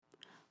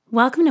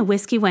Welcome to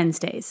Whiskey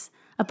Wednesdays,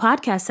 a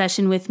podcast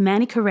session with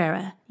Manny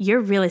Carrera, your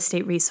real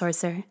estate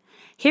resourcer.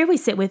 Here we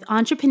sit with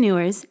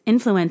entrepreneurs,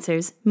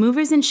 influencers,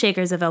 movers and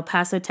shakers of El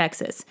Paso,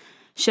 Texas,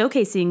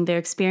 showcasing their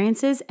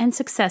experiences and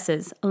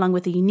successes along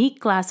with a unique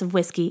glass of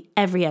whiskey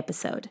every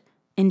episode.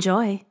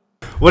 Enjoy.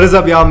 What is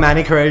up, y'all?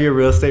 Manny Carrera, your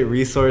real estate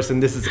resource,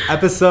 and this is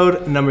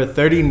episode number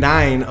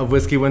 39 of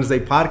Whiskey Wednesday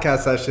podcast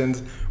sessions,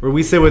 where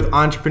we sit with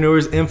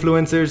entrepreneurs,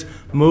 influencers,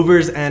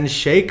 movers, and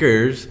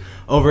shakers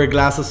over a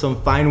glass of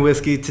some fine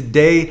whiskey.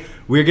 Today,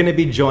 we're going to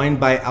be joined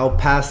by El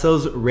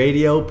Paso's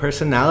radio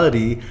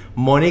personality,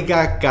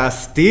 Monica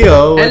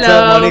Castillo. What's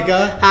up,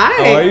 Monica?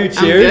 Hi. How are you?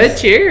 Cheers. I'm good.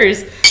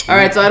 Cheers. All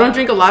right, so I don't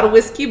drink a lot of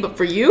whiskey, but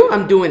for you,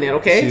 I'm doing it,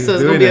 okay? She's so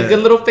it's going to be a good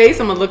little face.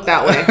 I'm going to look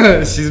that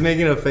way. She's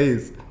making a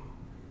face.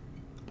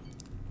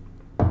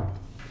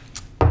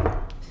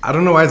 I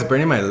don't know why it's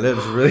burning my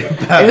lips really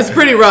bad. It's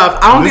pretty rough.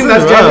 I don't think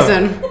that's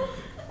Jameson.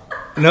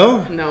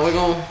 No? No, we're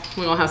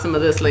gonna have some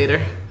of this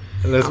later.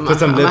 Let's put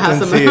some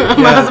Lipton tea. I'm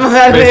gonna have some of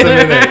that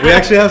later. We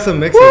actually have some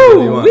mixes if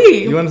you want.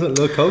 You want a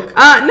little Coke?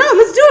 No,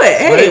 let's do it.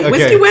 Hey, Okay.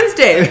 Whiskey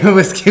Wednesday.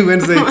 Whiskey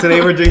Wednesday.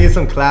 Today we're drinking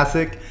some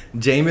classic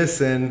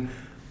Jameson.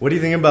 What do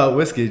you think about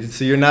whiskey?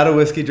 So you're not a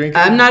whiskey drinker?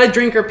 I'm not a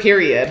drinker,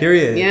 period.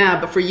 Yeah,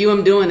 but for you,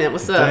 I'm doing it.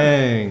 What's up?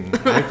 Dang,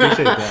 I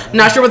appreciate that.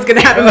 Not sure what's gonna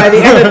happen by the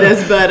end of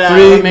this, but 3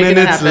 we're making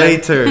minutes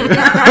it happen. later.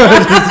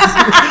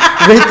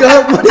 Wake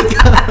up.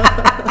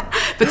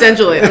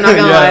 Potentially. I'm not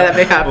gonna lie, that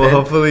may happen. Well,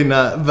 hopefully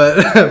not.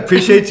 But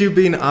appreciate you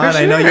being on.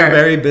 Sure. I know you're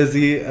very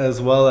busy, as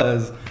well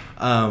as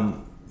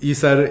you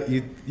said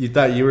you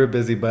thought you were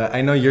busy, but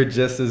I know you're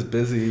just as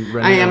busy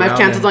running I am. around. I've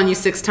canceled on you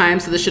 6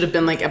 times, so this should have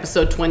been like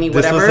episode 20, This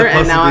was whatever, and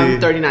supposed now to be-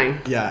 I'm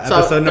 39. Yeah, So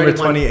episode number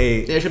 31.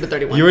 28. Yeah, it should be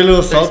 31. You were a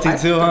little salty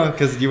 35. too, huh?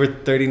 Because you were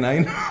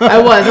 39. I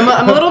was.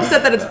 I'm a little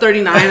upset that it's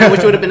 39. I wish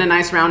it would have been a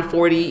nice round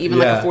 40, even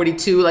like Yeah. a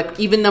 42. Like,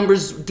 even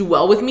numbers do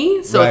well with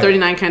me, so Right.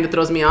 39 kind of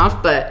throws me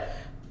off, but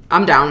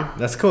I'm down.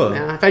 That's cool.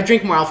 Yeah, if I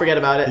drink more, I'll forget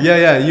about it.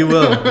 Yeah, you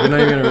will. You're not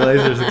even gonna realize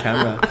there's a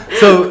camera.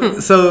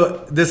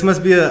 So this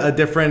must be a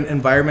different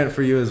environment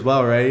for you as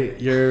well, right?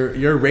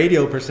 You're a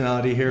radio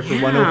personality here for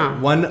Yeah.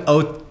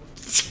 102.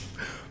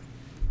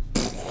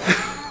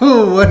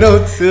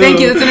 Thank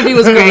you. This interview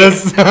was great.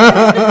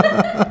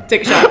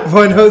 Take a shot.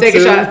 102. Take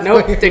a shot.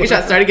 Nope. Take a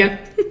shot. Start again.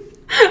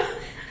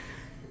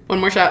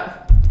 One more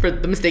shot for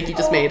the mistake you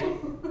just made.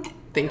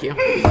 Thank you.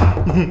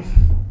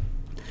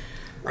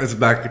 Let's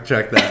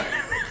backtrack that.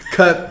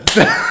 Cut.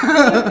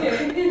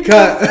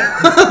 Cut.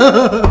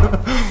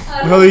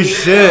 Holy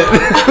shit.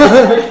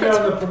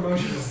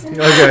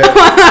 Okay.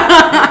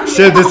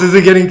 Shit, this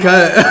isn't getting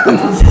cut.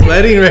 I'm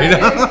sweating right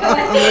now.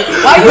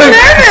 Why are you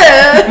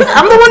nervous?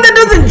 I'm the one that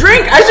doesn't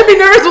drink. I should be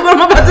nervous with what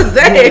I'm about to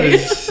say.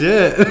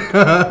 Shit.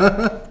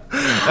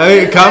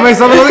 I caught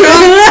myself.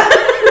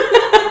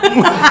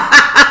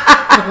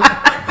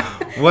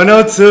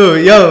 102.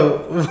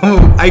 Yo,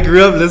 I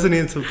grew up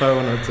listening to Power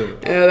 102.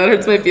 Yeah, that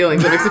hurts my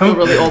feelings. It makes me feel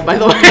really old, by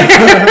the way.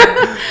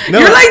 No.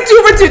 You're like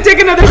 2 for 2. Take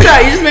another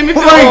shot. You just made me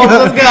feel old.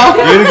 God. Let's go.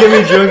 You're gonna get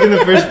me drunk in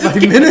the first 5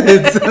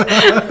 minutes.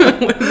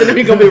 This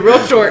interview gonna be real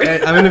short.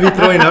 I'm gonna be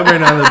throwing up right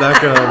now in the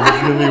background.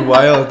 It's gonna be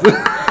wild. All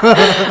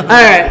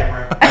right.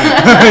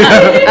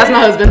 That's my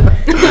husband.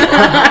 We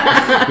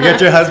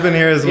got your husband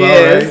here as well,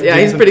 Yes, right? yeah,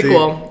 Getting he's some pretty tea.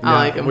 cool. I Yeah,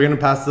 like him. We're gonna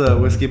pass the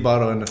whiskey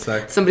bottle in a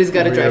sec. Somebody's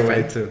got to Over drive your way,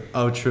 friend. too.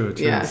 Oh, true.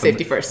 Yeah,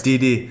 safety first.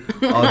 DD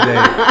all day.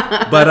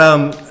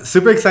 But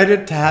super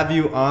excited to have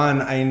you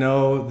on. I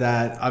know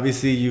that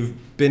obviously you've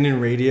been in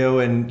radio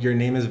and your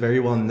name is very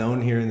well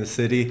known here in the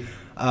city.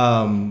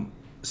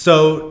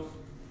 So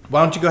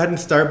why don't you go ahead and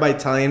start by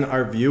telling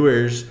our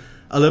viewers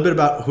a little bit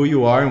about who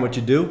you are and what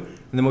you do, and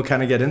then we'll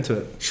kind of get into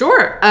it.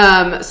 Sure.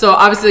 So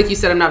obviously, like you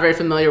said, I'm not very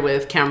familiar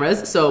with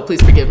cameras, so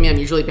please forgive me. I'm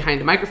usually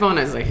behind a microphone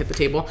as I hit the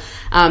table.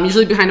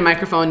 Usually behind a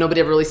microphone, nobody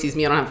ever really sees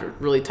me. I don't have to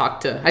really talk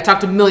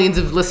to millions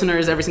of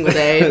listeners every single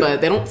day, but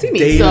they don't see me.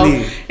 Daily. So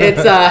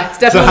it's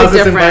definitely So how's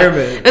this different.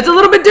 environment? It's a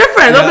little bit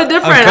different.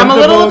 I'm a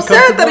little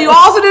upset that you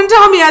also didn't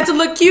tell me I had to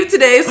look cute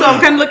today, so I'm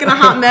kind of looking a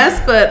hot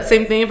mess. But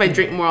same thing, if I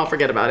drink more, I'll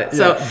forget about it.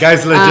 So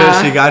Guys,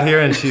 legit, she got here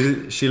and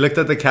she looked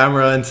at the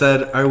camera and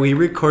said, "Are we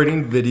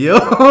recording video?"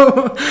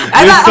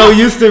 You're so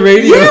used to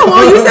radio. Yeah,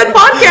 well, you said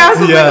podcast. I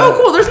was Yeah. like,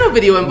 oh, cool. There's no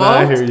video involved.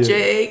 I hear you.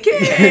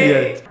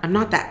 JK. Yeah. I'm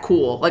not that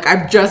cool. Like,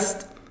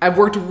 I've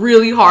worked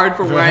really hard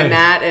for where I'm Right.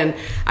 at, and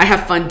I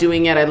have fun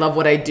doing it. I love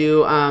what I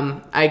do.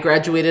 I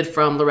graduated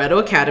from Loretto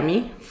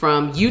Academy,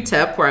 from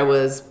UTEP, where I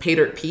was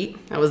Pater Pete.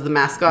 I was the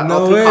mascot No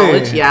all through way.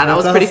 college. Yeah, that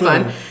That's was pretty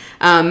awesome.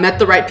 fun. Met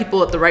the right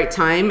people at the right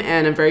time,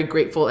 and I'm very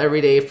grateful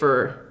every day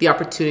for the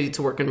opportunity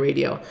to work in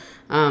radio.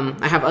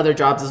 I have other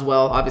jobs as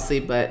well,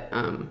 obviously, but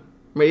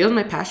radio is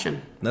my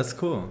passion. That's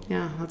cool.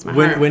 Yeah, that's my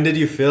heart. When did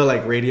you feel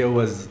like radio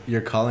was your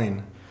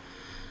calling?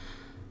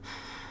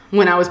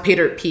 When I was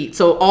Pater Pete.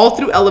 So all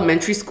through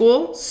elementary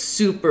school,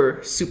 super,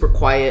 super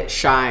quiet,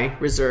 shy,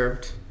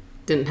 reserved.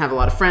 Didn't have a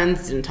lot of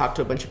friends, didn't talk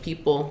to a bunch of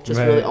people, just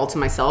Right. really all to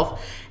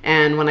myself.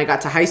 And when I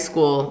got to high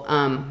school,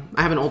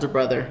 I have an older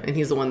brother, and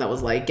he's the one that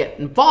was like, get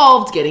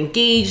involved, get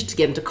engaged,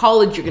 get into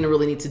college. You're going to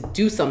really need to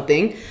do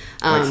something.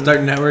 Like start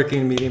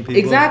networking, meeting people.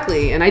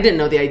 Exactly. And I didn't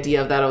know the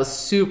idea of that. I was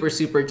super,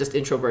 super just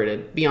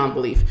introverted beyond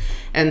belief.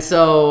 And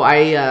so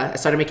I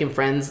started making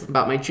friends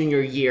about my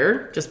junior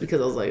year just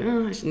because I was like,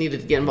 I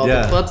needed to get involved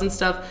in clubs and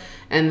stuff.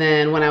 And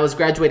then when I was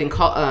graduating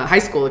high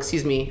school,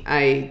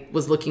 I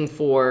was looking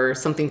for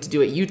something to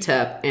do at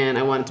UTEP, and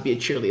I wanted to be a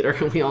cheerleader,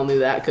 and we all knew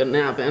that couldn't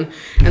happen.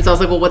 And so I was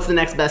like, well, what's the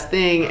next best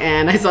thing?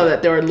 And I saw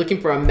that they were looking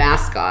for a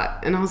mascot,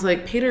 and I was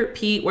like, Peter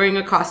Pete wearing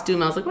a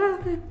costume. I was like, well,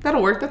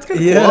 that'll work. That's kind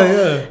of cool.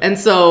 Yeah. And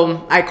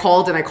so I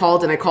called and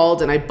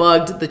I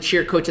bugged the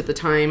cheer coach at the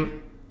time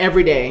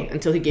every day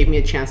until he gave me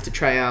a chance to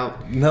try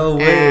out. No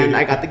way. And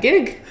I got the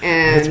gig.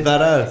 And That's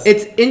badass.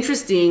 it's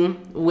interesting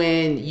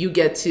when you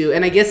get to,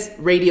 and I guess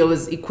radio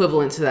is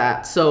equivalent to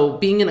that. So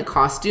being in a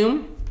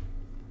costume,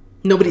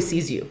 nobody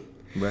sees you.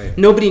 Right.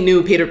 Nobody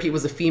knew Peter Pete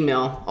was a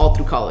female all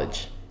through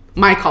college.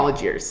 My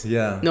college years.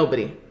 Yeah.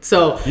 Nobody.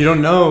 So You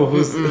don't know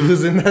who's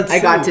in that suit.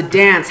 I got to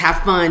dance,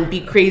 have fun,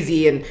 be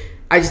crazy, and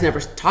I just never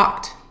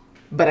talked.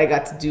 But I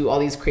got to do all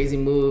these crazy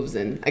moves,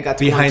 and I got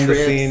to go on behind the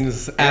trips,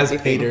 scenes as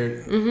everything.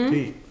 Peter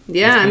Pete.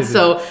 Yeah, and That's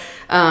so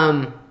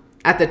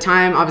at the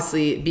time,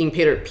 obviously, being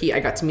Peter Pete, I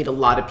got to meet a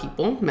lot of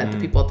people, met the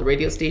people at the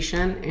radio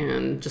station,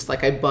 and just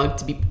like I bugged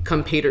to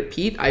become Peter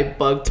Pete, I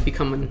bugged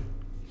to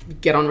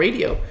get on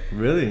radio.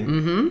 Really?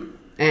 Mm-hmm.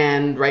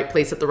 And right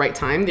place at the right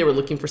time. They were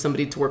looking for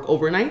somebody to work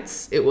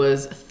overnights. It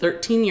was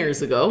 13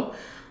 years ago.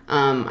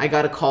 I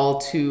got a call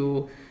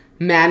to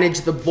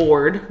manage the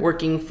board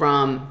working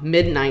from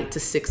midnight to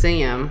 6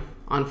 a.m.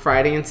 on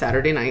Friday and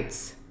Saturday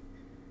nights.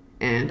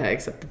 And I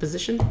accepted the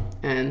position.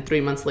 And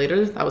 3 months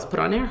later, I was put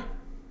on air.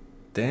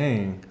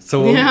 Dang.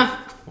 So Yeah.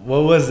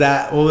 what was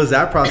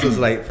that process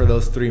like for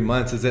those 3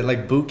 months? Is it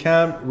like boot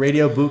camp,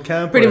 radio boot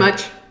camp? Pretty or-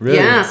 much. Really?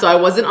 Yeah. So I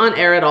wasn't on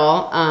air at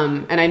all.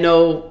 And I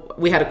know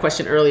we had a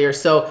question earlier.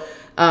 So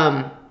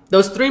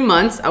those 3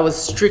 months, I was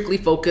strictly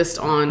focused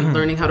on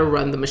learning how to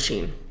run the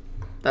machine.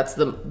 That's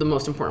the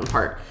most important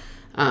part.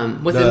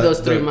 Within those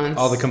 3 months.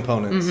 All the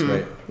components,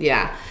 right?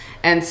 Yeah.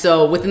 And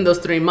so within those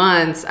 3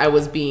 months, I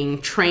was being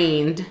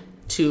trained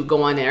to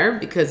go on air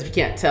because if you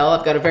can't tell,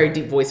 I've got a very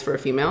deep voice for a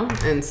female.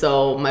 And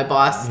so my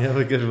boss, You have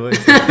a good voice.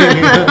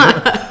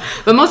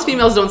 but most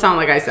females don't sound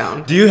like I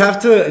sound. Do you have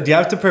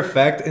to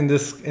perfect in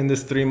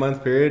this 3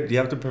 month period? Do you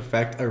have to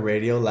perfect a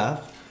radio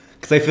laugh?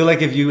 Because I feel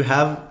like if you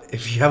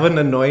have an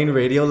annoying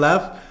radio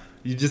laugh,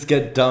 you just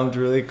get dumped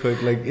really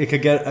quick. Like it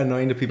could get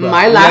annoying to people.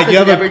 My laugh like, has you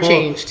have a never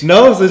changed.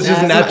 No, so it's just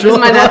This natural. is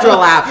my natural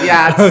laugh.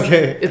 Yeah. It's,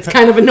 Okay. It's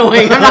kind of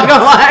annoying. I'm not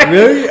gonna lie.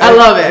 Really? I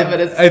love it, but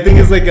it's I think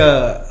it's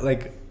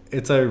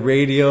it's a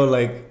radio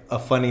a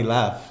funny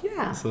laugh.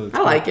 yeah. So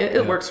I like it.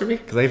 It works for me.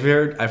 Because I've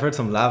heard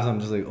some laughs. I'm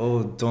just like,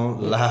 oh,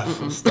 don't laugh.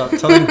 Stop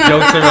telling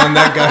jokes around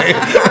that guy.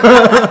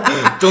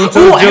 Don't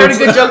tell Oh, jokes. I heard a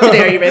good joke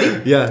today. Are you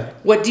ready? Yeah.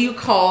 What do you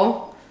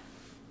call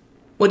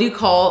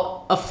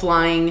a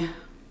flying?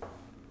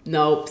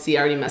 Nope. See, I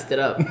already messed it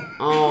up.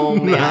 Oh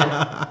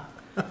man.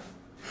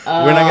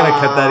 We're not gonna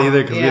cut that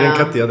either because we didn't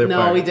cut the other part.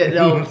 No, we did.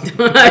 No.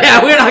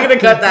 Yeah, we're not gonna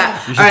cut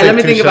that. You All should right, let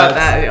me take 2 think about shots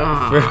that.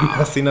 Oh. for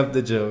messing up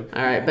the joke.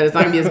 All right, but it's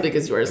not gonna be as big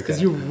as yours because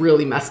Okay. you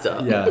really messed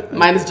up. Yeah.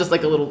 Mine is just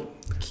like a little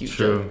cute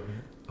True. joke.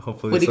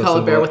 Hopefully. What do you call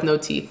a bear with no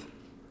teeth?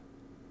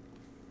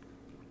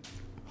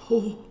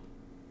 Oh,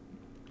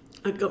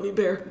 a gummy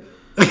bear.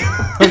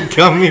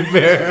 gummy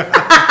bear?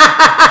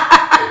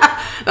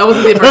 That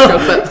wasn't the first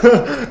joke, but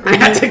I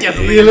had to get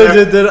something. You in there.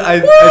 legit did. I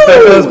thought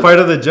that was part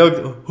of the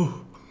joke.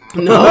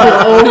 No,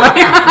 oh my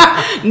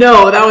God.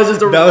 No, that was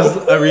just a. That was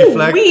a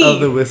reflect Wee. of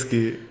the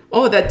whiskey.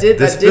 Oh, that did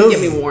This get feels-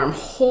 me warm.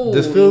 Holy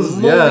This feels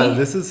moly.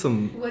 This is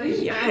some. What is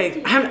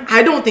Yikes.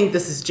 I don't think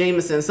this is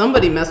Jameson.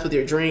 Somebody messed with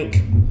your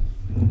drink.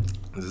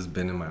 This has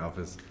been in my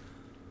office.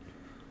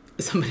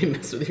 Somebody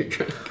messed with your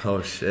drink.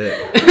 Oh shit!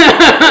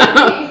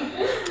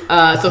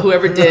 So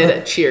whoever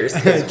did, cheers.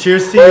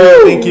 Cheers to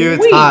you. Thank you.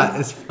 It's Wee. hot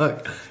as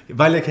fuck.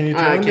 Violet, can you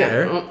turn I on the can't.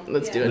 air? Oh,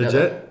 let's do Yeah. another.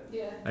 Legit?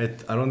 Yeah.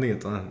 I don't think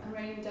it's on. I'm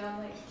writing down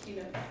like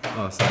keto.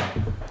 Oh, sorry.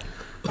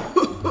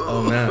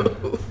 Oh man.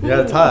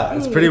 Yeah, it's hot.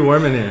 It's pretty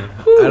warm in here.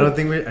 I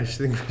think we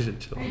should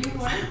chill. Are you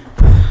warm?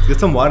 Let's get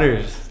some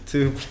waters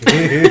too. rough.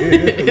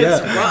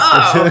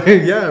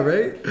 Yeah,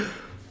 right?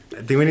 I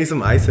think we need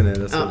some ice in it.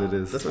 That's what it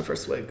is. That's my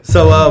first swig.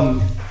 So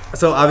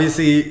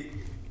obviously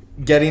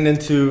getting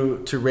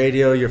into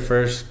radio your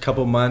first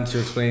couple months,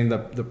 you're explaining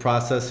the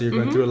process. So you're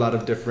going through a lot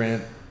of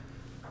different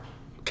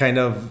kind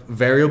of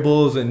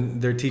variables,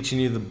 and they're teaching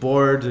you the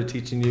boards, they're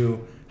teaching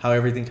you how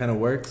everything kind of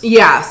works.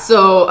 Yeah,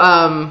 so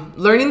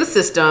learning the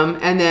system,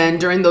 and then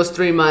during those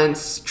 3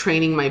 months,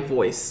 training my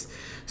voice.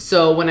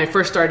 So when I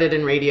first started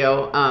in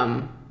radio,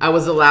 I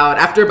was allowed,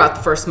 after about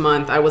the first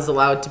month, I was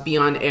allowed to be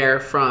on air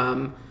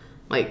from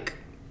like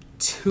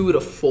 2 to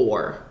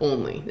 4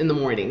 only in the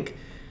morning,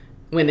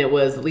 when it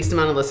was the least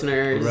amount of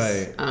listeners,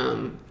 Right.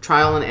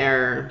 Trial and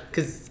error,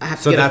 because I have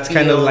to So get that's a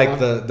kind of feel. like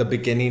the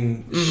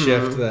beginning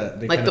shift that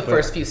they like kind the of put.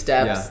 first few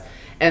steps. Yeah.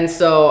 And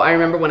so I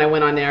remember when I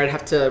went on there, I'd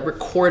have to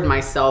record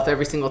myself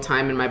every single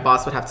time, and my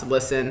boss would have to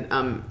listen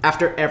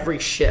after every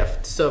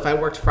shift. So if I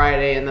worked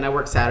Friday and then I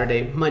worked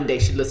Saturday, Monday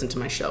she'd listen to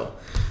my show,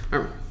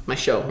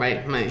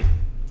 right?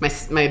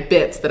 My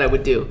bits that I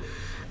would do.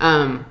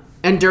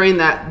 And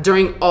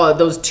during all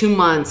those 2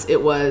 months,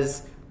 it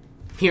was,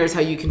 here's how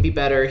you can be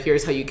better.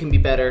 Here's how you can be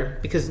better,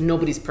 because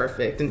nobody's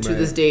perfect. And to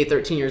this day,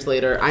 13 years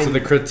later, so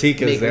the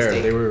critique is there.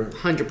 Mistake, they were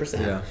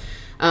 100%.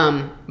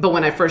 Yeah. But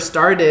when I first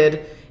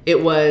started,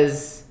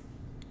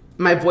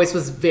 my voice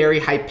was very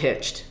high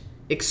pitched,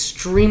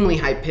 extremely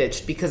high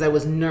pitched, because I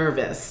was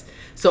nervous.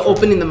 So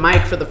opening the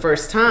mic for the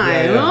first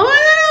time,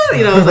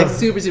 it was like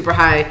super, super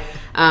high.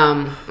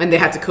 And they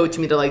had to coach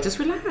me to like, just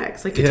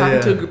relax. Like you're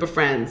talking to a group of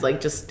friends,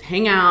 like just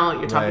hang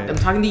out. I'm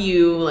talking to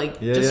you, like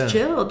just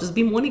chill, just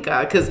be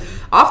Monica. Cause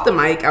off the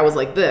mic, I was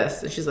like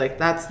this, and she's like,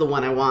 that's the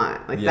one I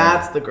want. Like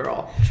that's the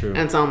girl. True.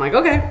 And so I'm like,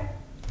 okay.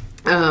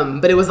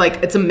 But it was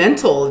like, it's a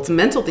mental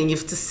thing. You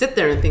have to sit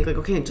there and think like,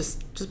 okay,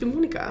 just be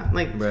Monica.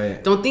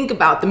 Like, don't think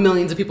about the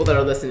millions of people that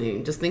are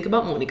listening. Just think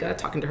about Monica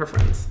talking to her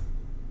friends.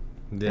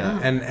 Yeah.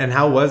 And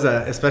how was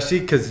that? Especially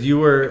because you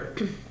were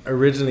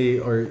originally,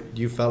 or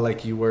you felt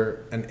like you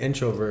were an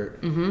introvert,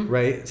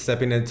 right?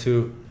 Stepping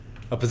into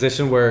a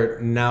position where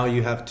now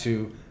you have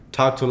to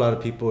talk to a lot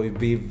of people,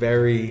 be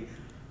very,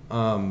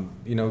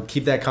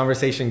 keep that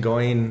conversation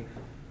going.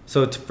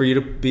 So for you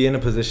to be in a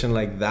position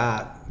like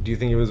that, do you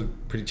think it was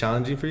pretty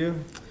challenging for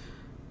you?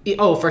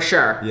 Oh, for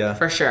sure. Yeah.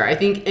 For sure. I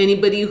think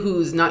anybody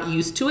who's not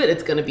used to it,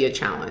 it's going to be a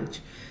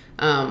challenge.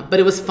 But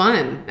it was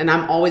fun, and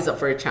I'm always up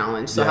for a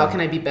challenge. So how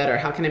can I be better?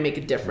 How can I make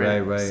it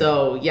different? Right.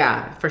 So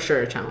yeah, for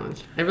sure a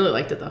challenge. I really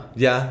liked it though.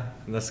 Yeah,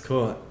 that's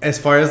cool. As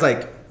far as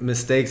like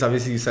mistakes,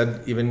 obviously you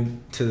said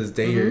even to this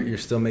day you're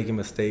still making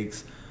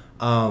mistakes.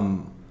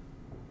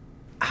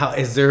 How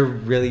is there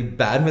really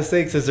bad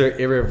mistakes? Is there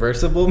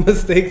irreversible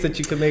mistakes that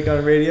you can make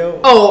on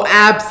radio? Oh,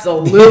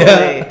 absolutely.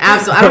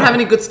 Absolutely. I don't have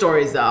any good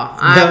stories though.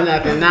 I have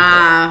nothing.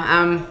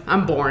 Nah,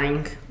 I'm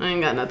boring. I ain't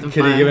got nothing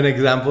Can fun. you give an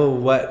example?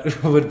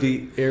 What would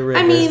be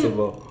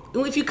irreversible? I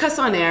mean, if you cuss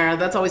on air,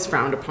 that's always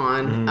frowned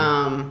upon.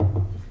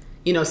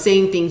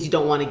 Saying things you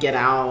don't want to get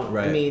out.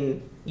 Right. I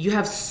mean, you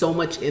have so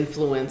much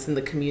influence in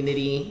the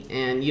community,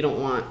 and you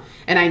don't want,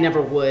 and I never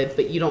would,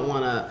 but you don't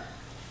want to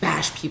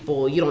bash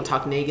people. You don't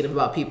talk negative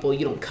about people.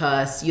 You don't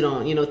cuss. You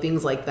don't,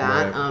 things like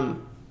that. Right.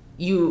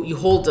 You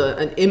hold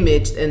an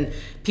image, and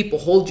people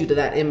hold you to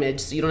that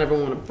image, so you don't ever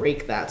want to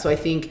break that. So I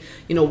think,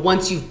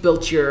 once you've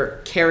built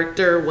your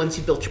character, once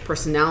you've built your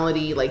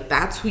personality, like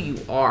that's who you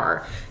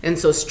are. And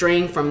so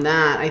straying from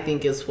that, I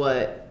think, is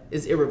what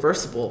is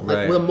irreversible.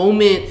 Like the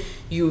moment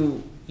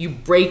you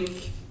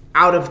break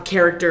out of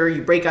character,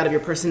 you break out of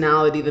your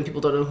personality, then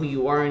people don't know who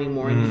you are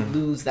anymore, and you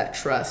lose that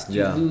trust.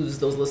 You lose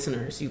those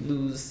listeners. You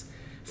lose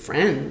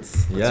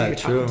friends. That's who you're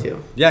talking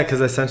to. Yeah,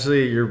 because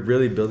essentially you're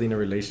really building a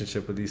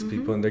relationship with these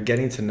people, and they're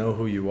getting to know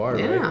who you are,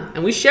 right?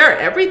 And we share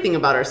everything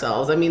about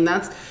ourselves. I mean,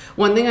 that's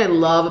one thing I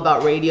love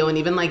about radio, and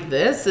even like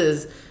this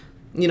is,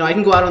 I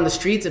can go out on the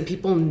streets and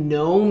people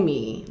know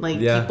me. Like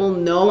people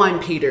know I'm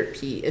Peter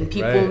Pete, and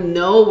people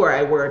know where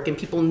I work, and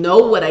people know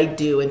what I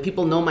do, and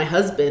people know my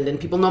husband, and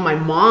people know my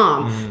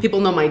mom,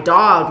 people know my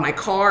dog, my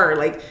car.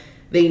 Like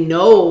they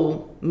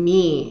know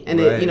me.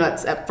 And it,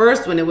 at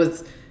first when it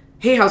was,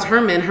 hey, how's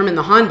Herman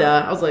the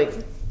Honda? I was like,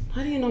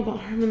 how do you know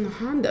about Herman the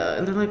Honda?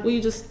 And they're like, well,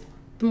 you just,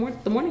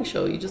 the morning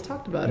show, you just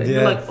talked about it. And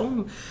you're like,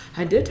 oh,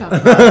 I did talk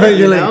about it,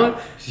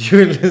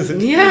 You're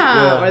listening.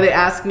 Yeah. Or they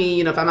ask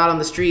me, if I'm out on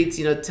the streets,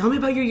 tell me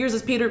about your years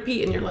as Peter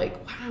Pete. And you're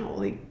like, wow,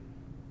 like.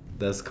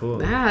 That's cool.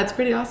 Yeah, it's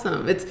pretty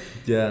awesome. It's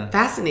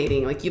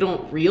fascinating. Like, you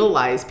don't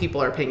realize people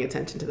are paying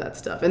attention to that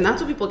stuff. And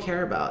that's what people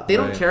care about. They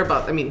don't care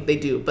about, I mean, they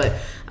do, but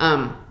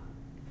I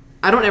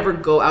don't ever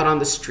go out on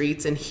the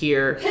streets and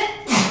hear...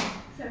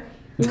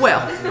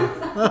 Well,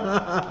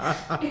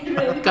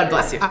 God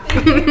bless you.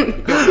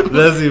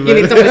 Bless you, You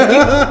need some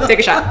whiskey? Take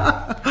a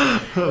shot.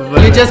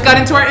 You just got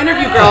into our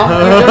interview, girl.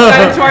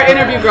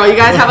 You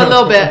guys have a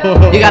little bit.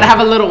 You gotta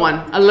have a little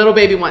one, a little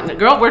baby one.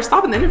 Girl, we're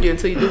stopping the interview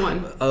until you do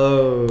one.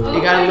 Oh.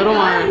 You got a little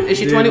one. Is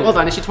she 20? Hold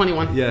on. Is she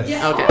 21? Yes.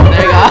 Okay.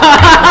 There you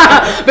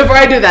go. Before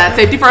I do that,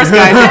 safety first,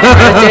 guys.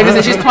 Jamie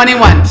said she's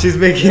 21. She's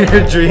making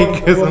her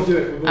drink. All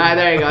right,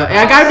 there you go.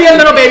 I gotta be a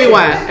little baby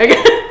one.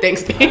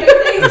 Thanks, Pete.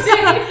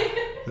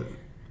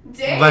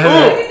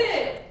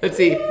 Let's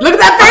see. Look at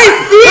that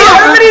face. See,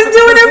 everybody's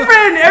doing it,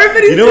 friend.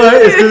 Everybody's. You know what?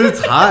 It's because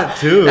it's hot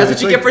too. That's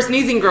what you get for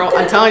sneezing, girl.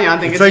 I'm telling you, I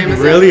think it's like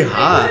really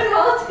hot.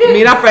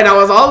 Mira, friend, I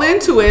was all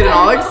into it and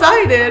all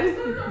excited.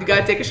 You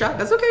gotta take a shot.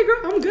 That's okay, girl.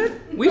 I'm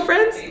good. We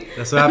friends.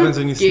 That's what happens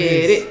when you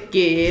sneeze.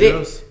 Get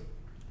it.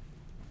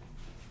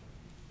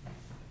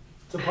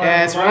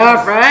 That's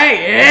rough, right?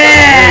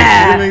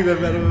 Yeah. Make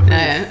that better.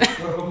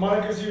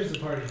 Monica's here is the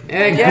party.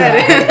 Yeah, get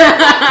it.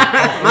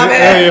 My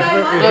bad. Hey, if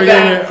we're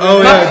getting,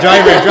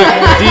 driver.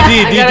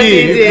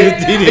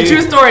 DD. A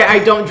true story. I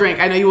don't drink.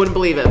 I know you wouldn't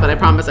believe it, but I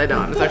promise I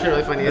don't. It's actually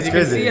really funny. As you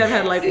can crazy. see, I've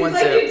had like one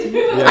like sip. you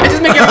do. I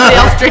just make everybody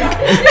else drink.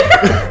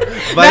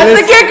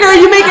 That's the kicker.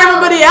 You make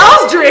everybody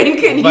else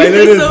drink, and you Violet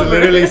stay is sober.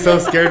 literally so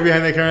scared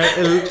behind the camera.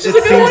 It She's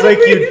like, I seems wanna like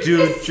you breathe.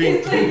 do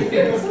drink.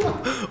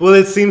 Well,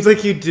 it seems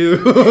like you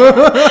do.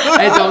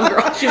 I don't,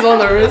 girl. She's all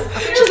nervous.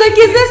 She's like,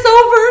 "Is this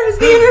over? Is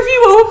the interview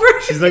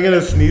over?" She's not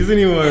gonna sneeze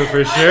anymore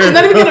for sure. She's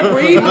not even gonna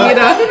breathe, you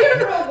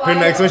know. Her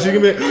next one, she's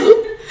gonna be.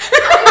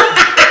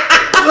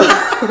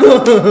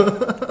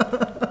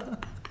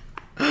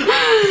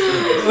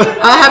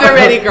 I'll have it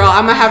ready, girl.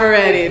 I'm gonna have it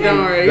ready. Don't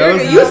worry. That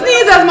was- You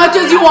sneeze as much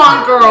as you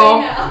want,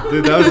 girl.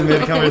 Dude, that was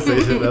mid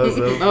conversation. That was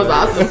so. That was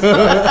awesome.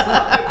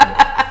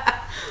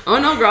 Oh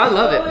no, girl, I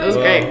love it. It was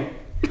great.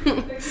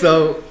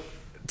 So,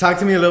 talk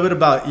to me a little bit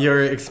about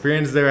your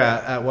experience there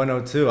at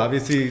 102.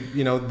 Obviously,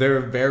 you know, they're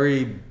a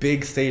very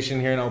big station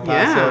here in El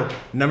Paso.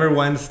 Yeah.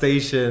 #1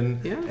 station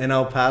in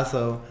El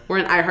Paso. We're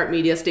an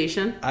iHeartMedia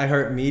station.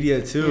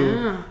 iHeartMedia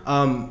too.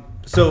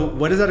 So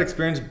what has that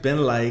experience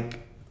been like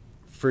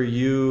for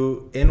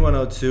you in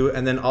 102?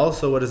 And then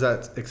also, what has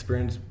that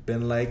experience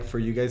been like for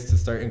you guys to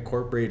start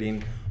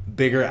incorporating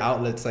bigger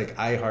outlets like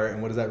iHeart?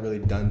 And what has that really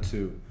done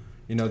to,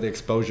 you know, the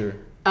exposure?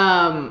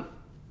 I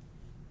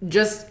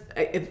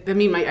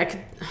could.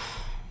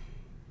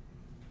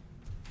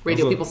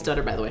 Radio people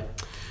stutter, by the way.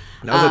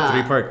 That was a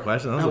 3-part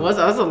question. That was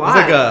a lot.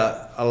 That was like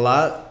a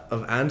lot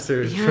of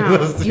answers. For Yeah.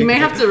 those You may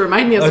have to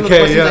remind me of some of the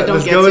Okay, questions I don't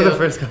let's get go with to. the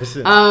first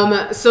question.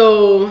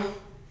 So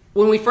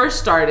when we first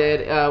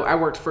started, I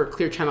worked for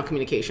Clear Channel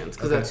Communications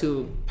because that's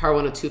who Power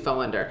 102 fell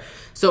under.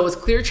 So it was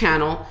Clear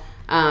Channel.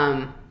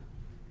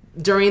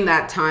 During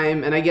that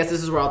time, and I guess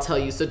this is where I'll tell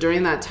you. So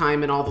during that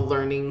time and all the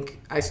learning,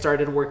 I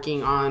started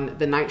working on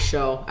the night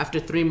show after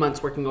 3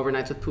 months working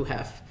overnights with Pooh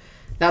Hef.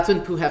 That's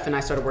when Pooh Hef and I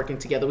started working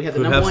together. We had the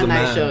Pooh number Hef's one the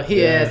night man. show.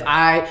 He Yeah.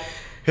 is.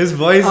 His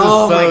voice is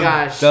Oh so my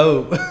gosh.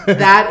 dope.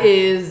 That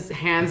is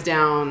hands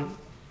down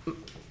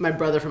my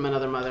brother from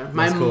another mother.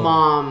 My That's cool.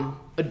 mom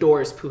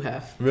adores Pooh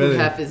Hef. Really?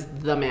 Pooh Hef is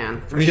the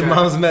man. For Your sure.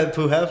 mom's met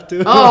Pooh Hef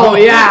too? Oh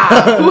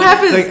yeah, Pooh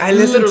Hef is Like, I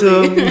listen to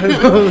literally- him. I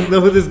know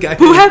who this guy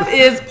Pooh is. Hef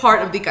is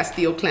part of the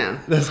Castillo clan.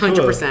 That's cool.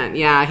 100%.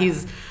 Yeah,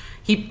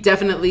 he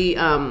definitely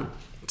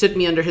took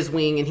me under his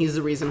wing, and he's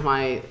the reason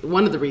why.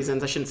 One of the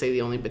reasons, I shouldn't say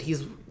the only, but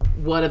he's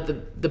one of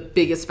the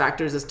biggest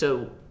factors as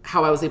to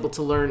how I was able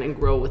to learn and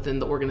grow within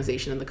the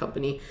organization and the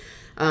company.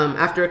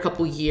 After a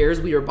couple years,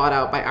 we were bought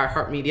out by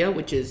iHeartMedia,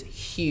 which is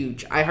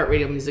huge.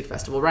 iHeartRadio Music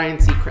Festival, Ryan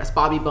Seacrest,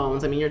 Bobby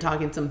Bones. I mean, you're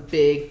talking some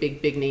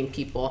big name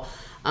people.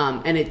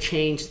 And it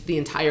changed the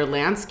entire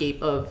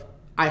landscape of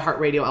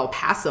iHeartRadio El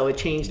Paso. It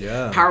changed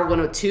Power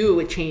 102.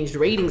 It changed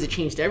ratings. It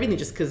changed everything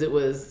just because it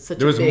was such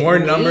There a was big more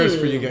name. numbers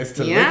for you guys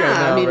to look at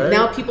now, I mean, right?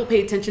 now people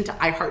pay attention to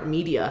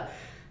iHeartMedia.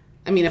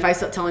 I mean, if I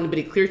tell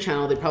anybody Clear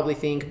Channel, they probably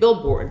think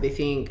Billboard.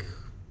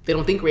 They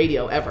don't think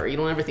radio ever. You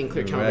don't ever think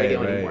Clear Channel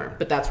radio anymore.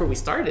 But that's where we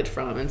started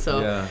from. And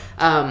so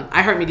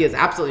iHeartMedia is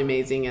absolutely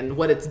amazing. And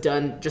what it's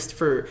done just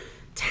for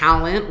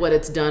talent, what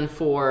it's done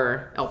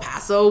for El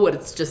Paso, what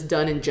it's just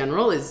done in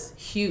general is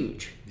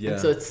huge. Yeah. And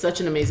so it's such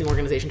an amazing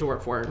organization to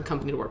work for and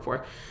company to work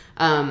for.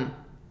 And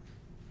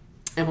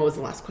what was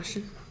the last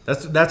question?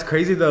 That's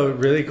crazy though.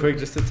 Really quick,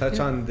 just to touch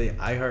on the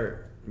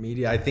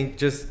iHeartMedia. I think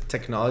just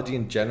technology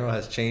in general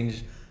has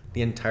changed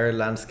the entire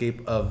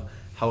landscape of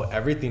how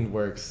everything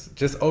works.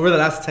 Just over the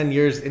last 10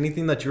 years,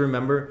 anything that you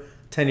remember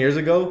 10 years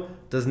ago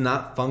does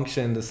not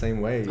function the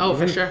same way. Oh,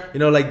 for sure. You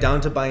know, like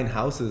down to buying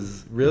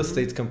houses. Real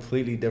estate's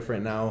completely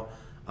different now.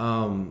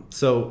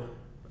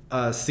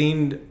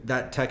 Seeing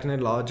that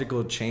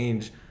technological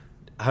change,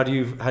 how do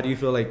you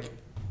feel like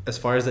as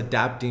far as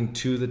adapting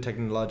to the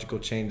technological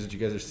change that you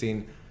guys are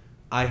seeing?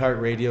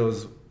 iHeartRadio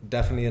is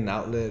definitely an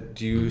outlet.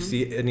 Do you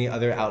see any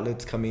other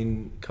outlets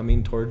coming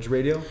towards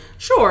radio?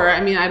 Sure.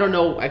 I mean, I don't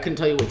know. I couldn't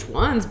tell you which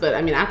ones, but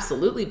I mean,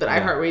 absolutely. But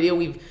iHeartRadio,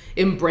 we've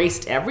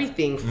embraced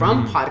everything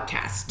from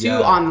podcasts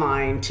to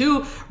online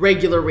to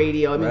regular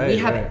radio. I mean, we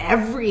have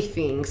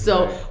everything.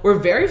 So we're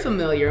very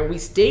familiar, and we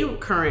stay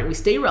current, we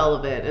stay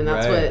relevant, and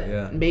that's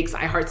what makes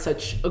iHeart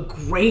such a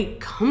great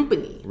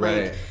company.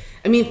 Right. Like,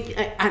 I mean,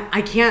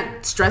 I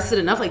can't stress it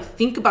enough. Like,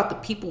 think about the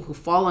people who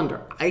fall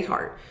under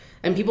iHeart.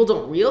 And people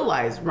don't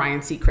realize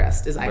Ryan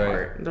Seacrest is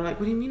iHeart. And they're like,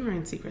 what do you mean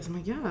Ryan Seacrest? I'm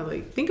like, yeah,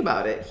 like, think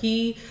about it.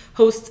 He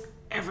hosts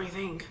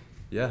everything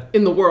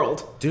in the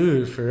world.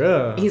 Dude, for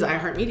real. He's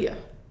iHeartMedia.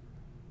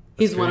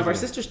 He's one of our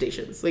sister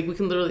stations. Like, we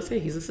can literally say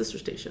he's a sister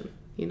station,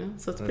 you know?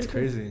 So that's pretty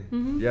crazy.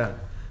 Cool. Yeah.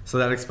 So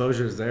that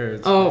exposure is there.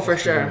 It's for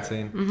sure.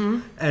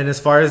 Insane. And as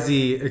far as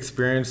the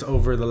experience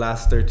over the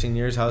last 13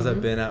 years, how's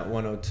that been at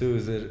 102?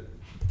 Is it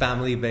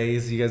family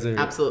based? You guys are...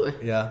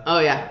 Absolutely. Yeah. Oh,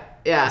 yeah.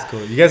 Yeah. That's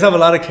cool. You guys have a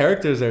lot of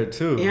characters there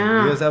too.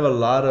 Yeah. You guys have a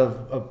lot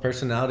of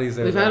personalities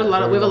there. We have a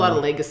lot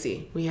of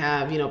legacy. We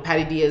have, you know,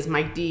 Patty Diaz,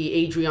 Mike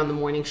D, Adri on the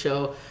morning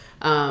show.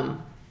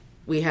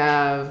 We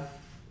have,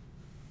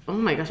 oh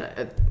my gosh,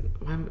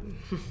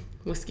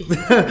 Whiskey. Why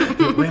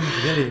am I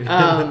forgetting?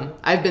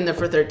 I've been there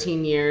for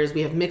 13 years.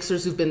 We have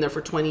mixers who've been there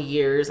for 20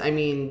 years. I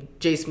mean,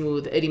 J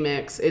Smooth, Eddie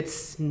Mix.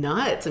 It's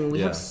nuts. I mean,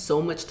 we have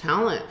so much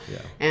talent. Yeah.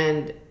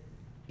 And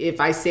if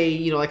I say,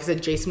 you know, like I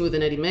said, J Smooth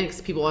and Eddie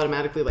Mix, people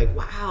automatically like,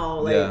 wow,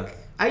 like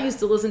I used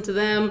to listen to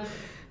them.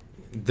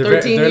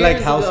 They're like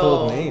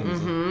household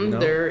names. Mm-hmm. You know?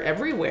 They're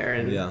everywhere.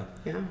 And yeah.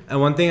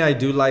 And one thing I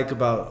do like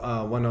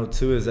about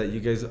 102 is that you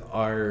guys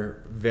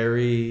are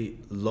very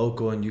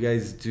local, and you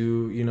guys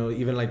do, you know,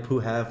 even like Pooh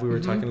Half. We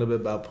were talking a little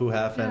bit about Pooh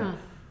Half and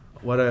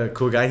what a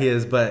cool guy he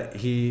is, but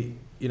he,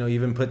 you know,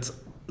 even puts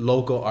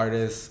local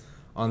artists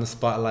on the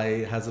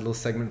spotlight, has a little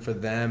segment for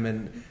them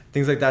and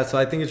things like that. So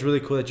I think it's really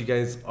cool that you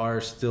guys are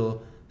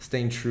still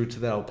staying true to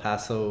the El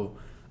Paso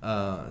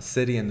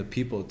city and the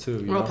people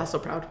too. We're El Paso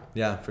proud.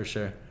 Yeah, for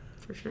sure.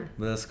 For sure.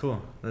 But that's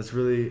cool. That's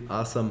really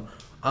awesome.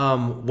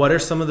 What are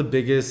some of the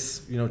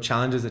biggest, you know,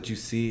 challenges that you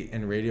see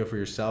in radio for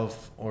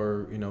yourself,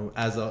 or, you know,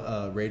 as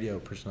a radio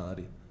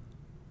personality?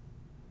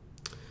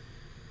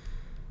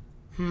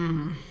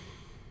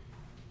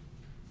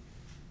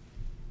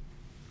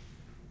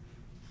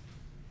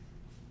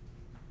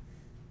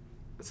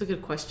 That's a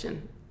good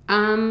question.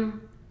 You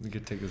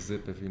could take a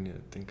zip if you need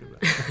to think of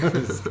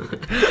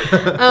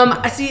that.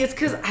 I see. It's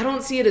because I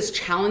don't see it as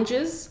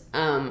challenges.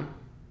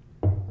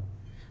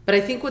 But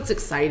I think what's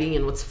exciting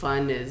and what's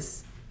fun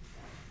is,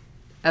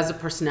 as a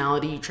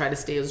personality, you try to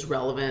stay as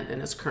relevant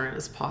and as current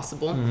as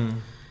possible.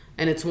 And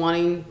it's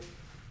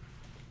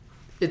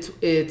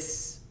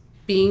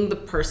being the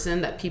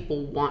person that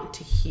people want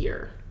to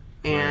hear,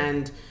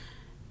 and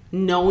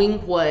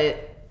knowing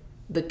what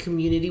the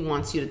community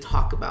wants you to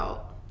talk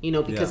about. You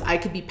know, because I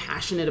could be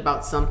passionate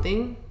about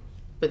something,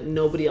 but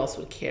nobody else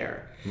would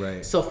care.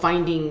 Right. So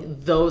finding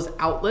those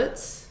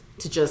outlets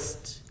to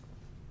just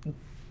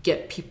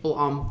get people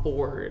on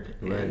board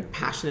and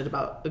passionate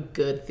about a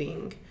good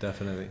thing.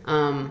 Definitely.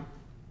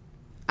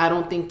 I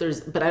don't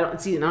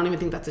even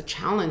think that's a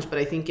challenge, but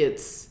I think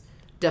it's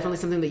definitely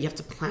something that you have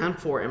to plan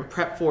for and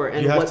prep for,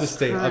 and you have to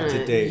stay up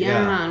to date.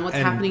 And what's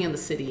happening in the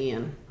city.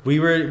 And we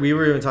were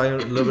even talking a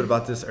little bit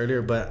about this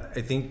earlier, but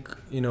I think,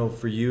 you know,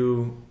 for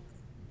you,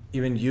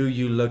 even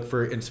you look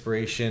for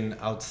inspiration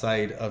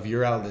outside of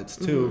your outlets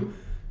too.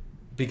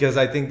 Because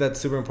I think that's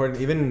super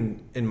important.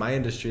 Even in my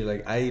industry,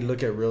 like, I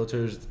look at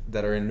realtors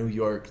that are in New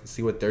York and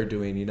see what they're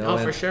doing, you know?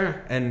 For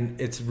sure. And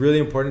it's really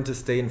important to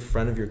stay in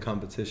front of your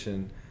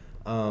competition.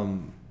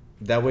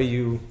 That way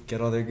you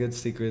get all their good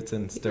secrets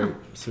and start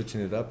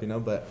switching it up, you know?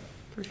 But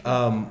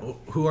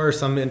who are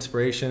some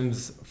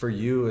inspirations for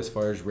you as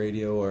far as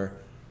radio or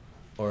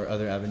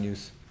other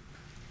avenues?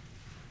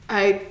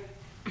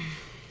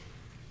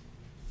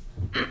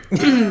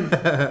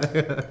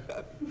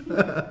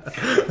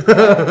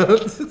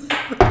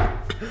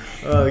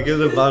 Give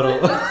the bottle.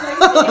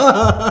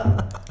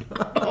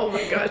 Oh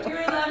my gosh.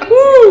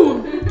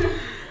 Woo!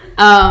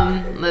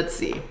 Let's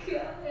see.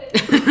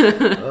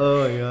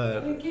 Oh my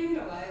god.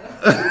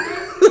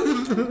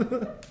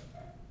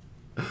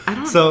 I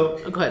don't. So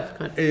go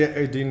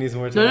ahead. Do you need some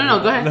more time? No.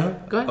 Go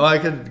ahead. Go ahead. Oh, I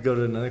could go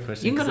to another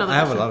question. You can go to another I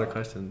have question. a lot of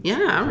questions.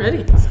 Yeah, I'm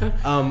ready. Let's go.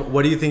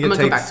 What do you think I'm it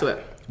gonna takes? come back to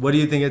it. What do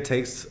you think it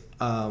takes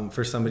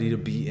for somebody to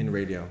be in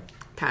radio?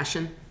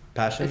 Passion.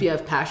 Passion. If you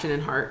have passion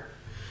and heart.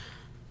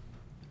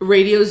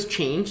 Radio's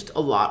changed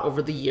a lot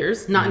over the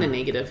years, not in a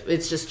negative.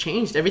 It's just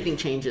changed. Everything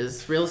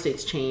changes. Real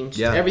estate's changed.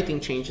 Yeah. Everything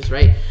changes,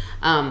 right?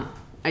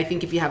 I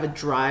think if you have a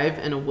drive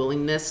and a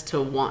willingness to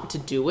want to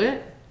do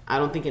it, I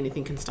don't think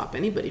anything can stop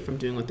anybody from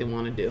doing what they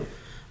want to do.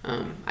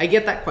 I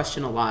get that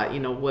question a lot. You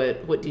know,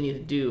 what do you need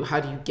to do? How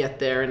do you get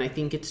there? And I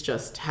think it's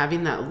just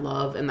having that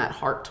love and that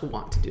heart to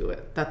want to do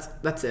it. That's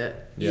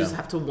it. You just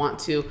have to want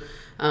to,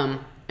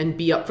 and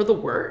be up for the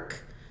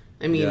work.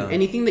 I mean,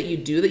 anything that you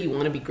do that you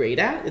want to be great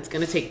at, it's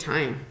going to take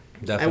time.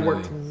 Definitely. I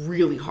worked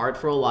really hard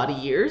for a lot of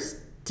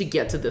years to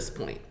get to this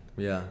point.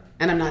 Yeah.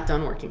 And I'm not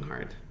done working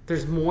hard.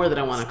 There's more that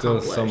I want to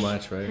accomplish. Still so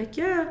much, right? Heck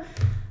yeah.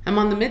 I'm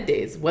on the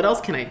middays. What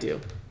else can I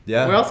do?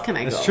 Yeah. Where else can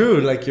I go? It's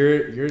true. Like,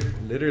 you're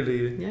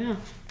literally. Yeah.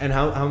 And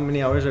how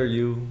many hours are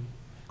you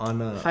on?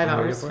 5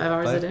 hours. 5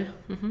 hours a day.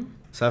 Mm-hmm.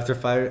 So after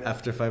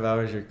 5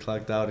 hours, you're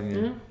clocked out,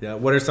 and you're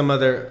What are some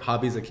other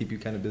hobbies that keep you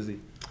kind of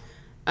busy?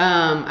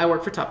 I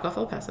work for Topgolf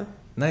El Paso.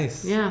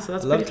 Nice. Yeah, so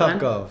that's Love pretty fun.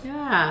 Topgolf.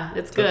 Yeah,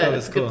 it's Topgolf good.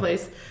 is It's a good cool.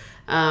 place.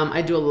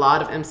 I do a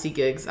lot of MC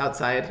gigs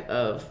outside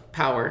of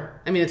Power.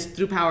 I mean, it's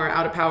through Power,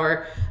 out of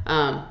Power,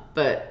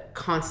 but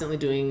constantly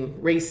doing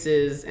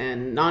races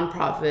and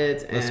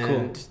nonprofits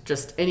and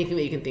just anything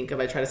that you can think of.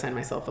 I try to sign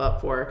myself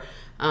up for,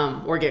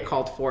 or get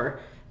called for.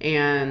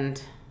 And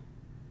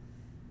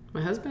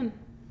my husband,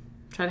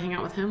 try to hang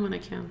out with him when I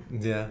can.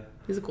 Yeah.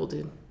 He's a cool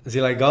dude. Is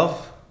he like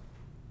golf?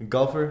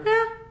 Golfer?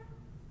 Yeah.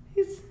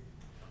 He's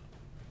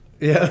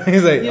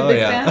He's like, You a oh big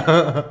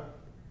yeah.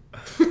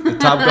 The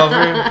Top Golfer.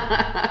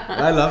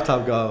 I love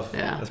Top Golf.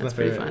 Yeah, that's my it's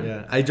pretty favorite. fun.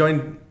 Yeah, I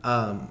joined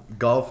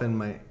golf in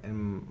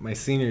my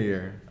senior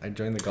year. I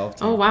joined the golf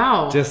team. Oh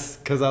wow.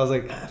 Just because I was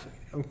like,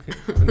 I'm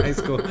in high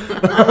school.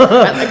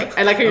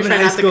 I like how you're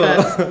trying not to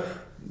cuss.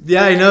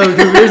 Yeah, I know. 'Cause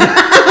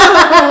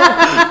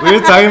we We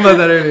were talking about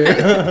that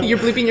earlier. You're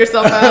bleeping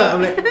yourself out.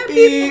 I'm like,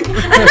 beep.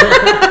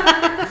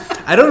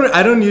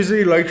 I don't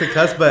usually like to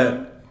cuss,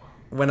 but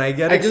when I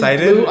get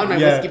excited, I just blew on my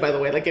whiskey, by the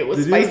way, like it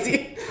was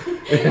spicy.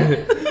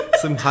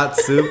 Some hot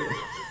soup.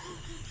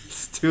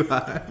 It's too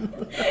hot.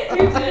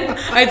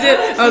 I did.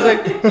 I was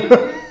like,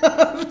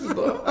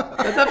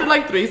 that's after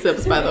like 3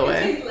 sips, by the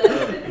way.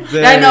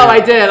 Dang. I know, I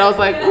did. I was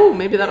like, ooh,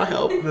 maybe that'll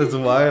help. That's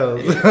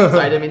wild. Sorry,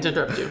 I didn't mean to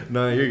interrupt you.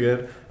 No, you're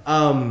good.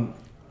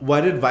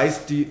 What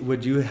advice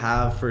would you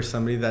have for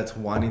somebody that's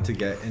wanting to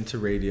get into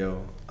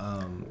radio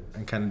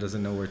and kind of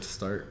doesn't know where to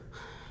start?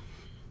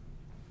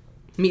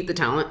 Meet the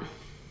talent.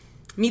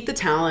 Meet the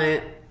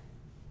talent.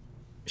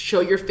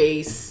 Show your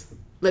face.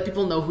 Let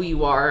people know who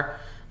you are.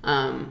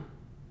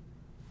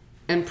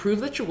 And prove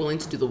that you're willing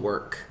to do the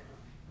work.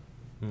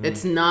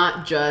 It's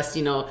not just,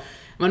 one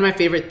of my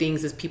favorite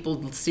things is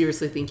people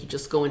seriously think you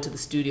just go into the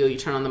studio, you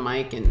turn on the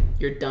mic, and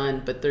you're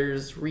done. But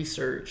there's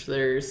research,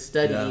 there's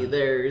study,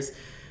 there's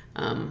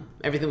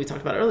everything we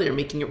talked about earlier,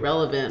 making it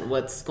relevant,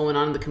 what's going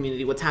on in the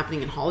community, what's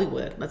happening in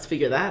Hollywood. Let's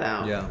figure that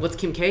out. Yeah. What's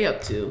Kim K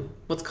up to?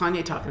 What's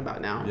Kanye talking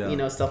about now?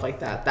 Yeah. Stuff like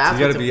that. That's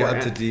so you got to be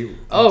up to date.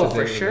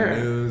 For sure. With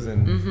the news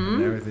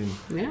and everything.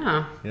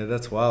 Yeah. Yeah,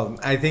 that's wild.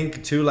 I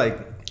think too,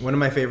 like one of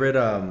my favorite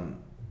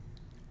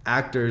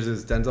actors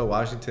is Denzel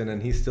Washington,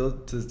 and he still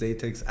to this day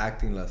takes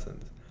acting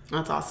lessons.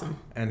 That's awesome.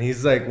 And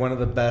he's like one of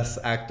the best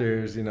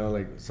actors,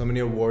 like so many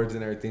awards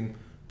and everything.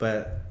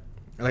 But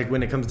like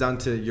when it comes down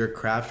to your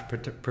craft,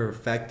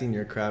 perfecting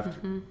your craft,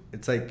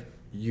 it's like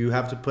you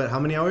have to put how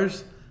many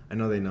hours? I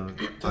know they know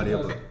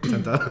audio, but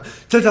 10,000.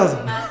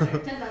 10,000.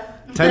 10,000.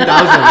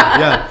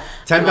 Yeah.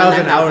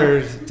 10,000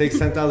 hours. It takes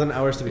 10,000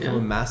 hours to become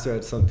a master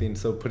at something.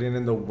 So putting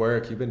in the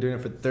work, you've been doing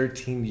it for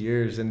 13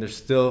 years, and there's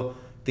still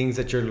things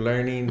that you're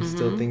learning,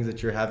 still things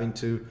that you're having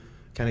to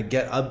kind of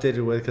get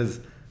updated with,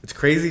 because it's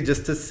crazy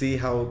just to see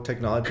how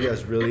technology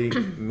has really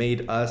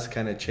made us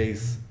kind of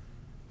chase,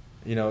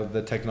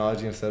 the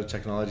technology instead of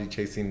technology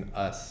chasing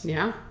us.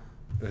 Yeah,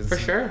 for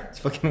sure. It's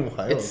fucking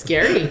wild. It's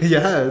scary.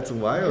 Yeah, it's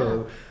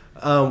wild.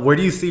 Yeah. Where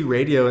do you see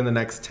radio in the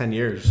next 10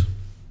 years?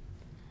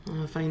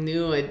 If I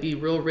knew, I'd be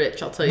real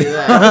rich. I'll tell you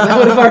that. I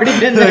would have already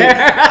been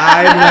there.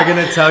 I'm not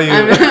going to tell you.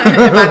 If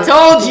I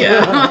told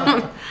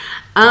you.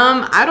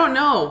 I don't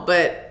know,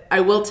 but I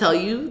will tell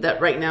you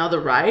that right now the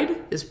ride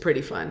is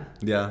pretty fun.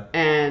 Yeah.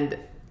 And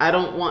I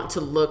don't want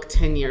to look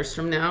 10 years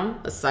from now,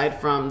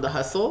 aside from the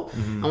hustle.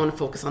 I want to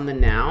focus on the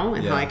now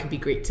and how I can be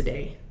great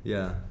today.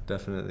 Yeah,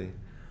 definitely.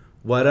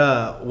 What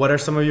are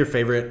some of your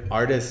favorite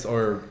artists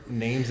or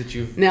names that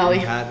you've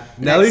had?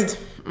 Nelly?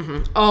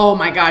 Oh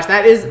my gosh,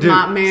 that is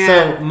my man.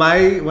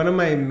 So one of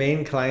my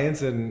main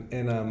clients in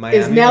Miami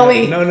is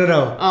Nelly.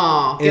 No.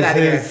 Oh, get out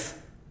of here. His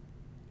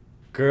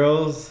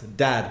girl's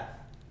dad.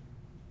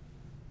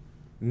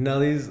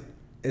 Nelly's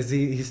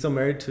he's still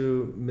married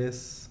to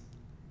Miss?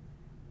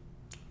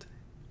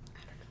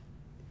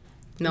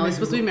 Nelly's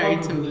supposed to be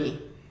married to me.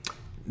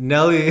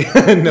 Nelly's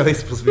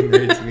supposed to be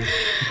married to me.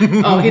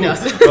 Oh, he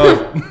knows.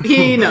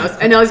 He knows.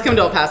 And Nelly's coming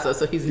to El Paso,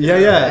 so he's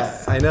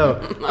nervous. I know.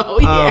 Oh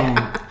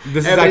yeah.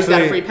 This Everybody's is actually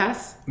got a free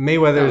pass.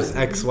 Mayweather's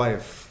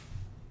ex-wife.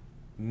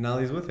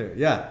 Nelly's with her.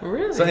 Yeah.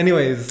 Really? So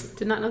anyways.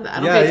 Did not know that.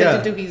 I don't pay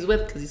attention to who he's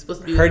with because he's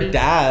supposed to be her with me.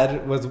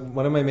 dad was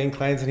one of my main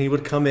clients, and he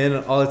would come in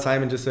all the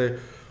time and just say,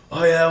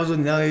 oh yeah, I was with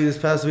Nelly this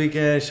past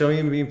weekend,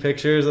 showing me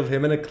pictures of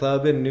him in a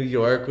club in New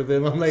York with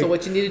him. I'm like, so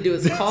what you need to do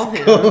is call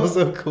him.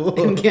 So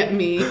cool. And get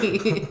me a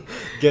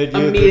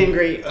meet and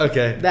greet.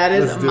 Okay. That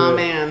is my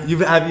man.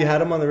 Have you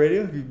had him on the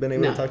radio? Have you been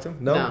able to talk to him?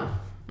 No.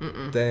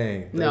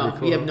 Dang. No,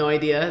 cool. You have no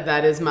idea.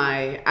 That is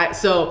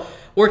so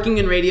working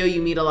in radio,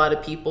 you meet a lot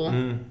of people.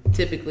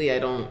 Typically, I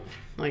don't.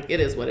 Like, it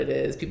is what it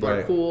is. People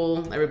are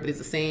cool. Everybody's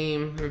the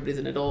same. Everybody's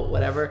an adult,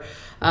 whatever.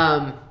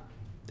 I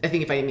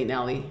think if I meet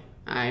Nelly,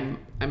 I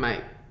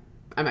might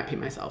pee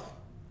myself.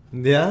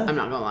 Yeah? I'm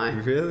not gonna lie.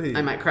 Really?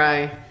 I might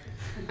cry.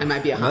 I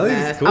might be a hot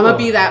mess. Cool. I'm gonna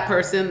be that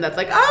person that's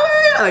like,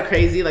 oh yeah, like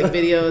crazy, like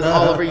videos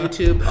all over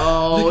YouTube.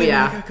 Oh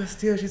yeah. Monica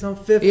Castillo, she's on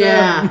Fit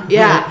Fam.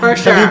 Yeah, for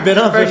sure. Have you been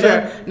on Fit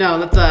Fam? No,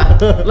 let's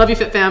love you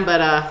Fit Fam, but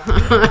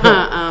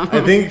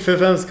I think Fit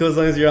Fam's cool as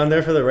long as you're on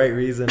there for the right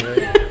reason, right?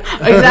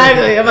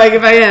 Exactly. I'm like,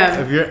 if I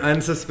am. If you're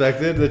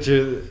unsuspected that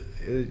you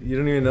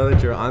don't even know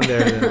that you're on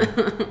there,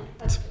 then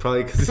it's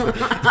probably because you're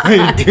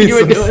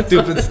doing some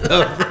stupid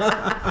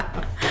stuff.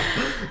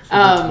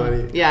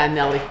 Yeah,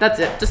 Nelly. That's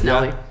it. Just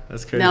Nelly. Yeah,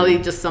 that's crazy. Nelly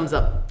just sums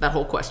up that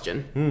whole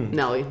question.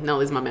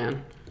 Nelly's my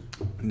man.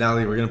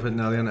 Nelly, we're gonna put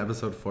Nelly on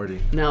episode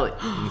 40. Nelly.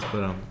 Let's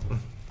put him.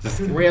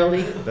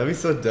 Really? That'd be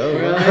so dope.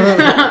 Really?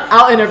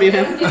 I'll interview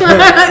him.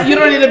 You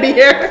don't need to be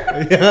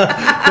here.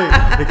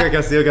 Yeah. Monica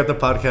Castillo got the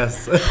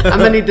podcast. I'm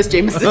gonna need this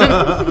Jameson.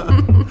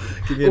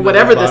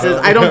 Whatever this is,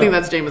 I don't think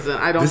that's Jameson.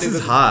 This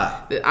is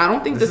hot. I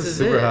don't think this is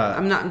super it. Hot.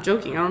 I'm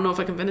joking. I don't know if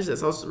I can finish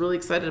this. I was really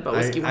excited about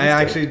Whiskey Wednesday.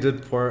 I actually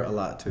did pour a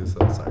lot too, so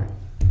sorry.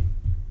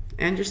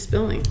 And you're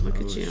spilling. Look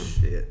at you.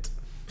 Shit.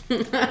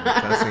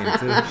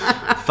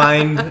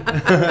 Fine.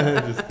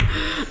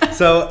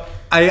 So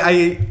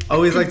I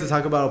always like to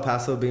talk about El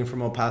Paso, being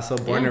from El Paso,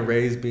 born and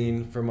raised,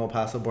 being from El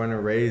Paso, born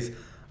and raised.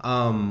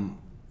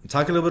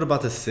 talk a little bit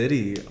about the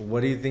city.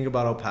 What do you think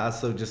about El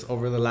Paso just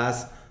over the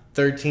last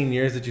 13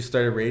 years that you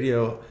started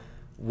radio?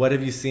 What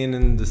have you seen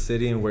in the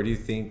city, and where do you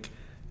think,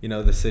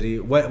 the city,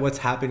 what's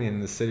happening in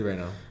the city right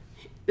now?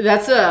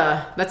 That's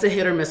a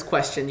hit or miss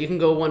question. You can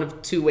go one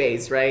of two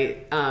ways,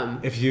 right?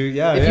 If you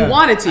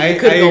wanted to, you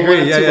could go one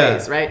of two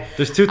ways, right?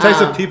 There's two types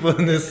of people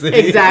in this city.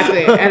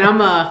 Exactly. And I'm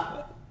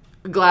a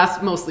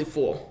glass mostly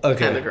full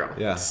kind of girl.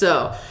 Yeah.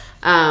 So,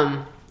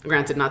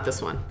 granted, not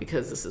this one,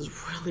 because this is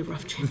really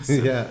rough,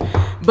 Jameson. Yeah.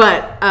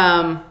 But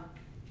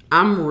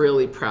I'm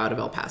really proud of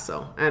El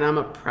Paso, and I'm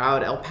a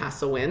proud El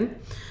Pasoan.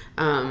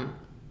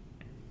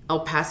 El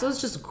Paso's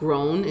just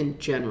grown in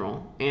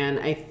general, and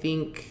I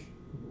think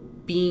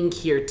being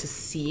here to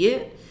see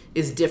it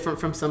is different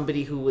from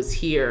somebody who was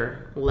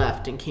here,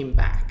 left, and came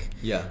back.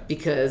 Yeah.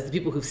 Because the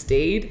people who've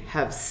stayed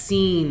have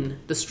seen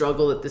the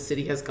struggle that the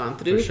city has gone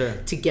through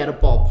to get a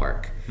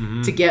ballpark,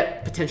 to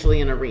get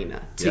potentially an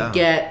arena, to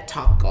get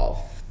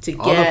Topgolf, to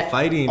all get the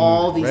fighting,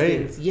 all these right?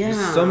 things. Yeah.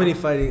 There's so many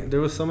fighting. There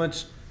was so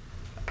much,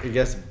 I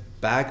guess,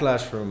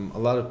 backlash from a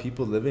lot of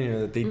people living here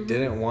that they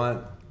didn't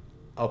want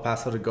El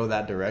Paso to go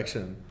that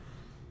direction.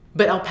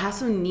 But El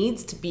Paso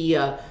needs to be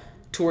a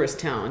tourist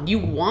town. You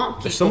want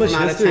people so much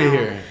from out of history town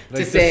here.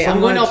 to say, I'm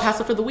going to El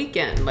Paso for the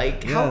weekend.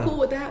 Like, how cool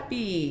would that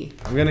be?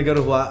 I'm going to go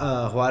to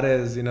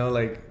Juarez,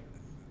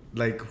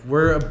 like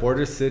we're a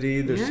border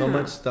city. There's so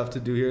much stuff to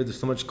do here. There's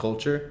so much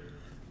culture,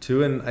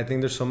 too. And I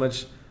think there's so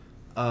much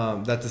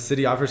that the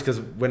city offers.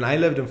 Because when I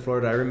lived in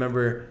Florida, I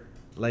remember,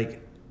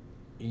 like,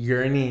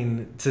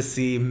 yearning to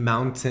see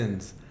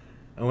mountains.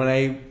 And when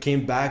I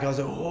came back, I was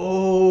like,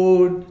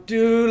 oh,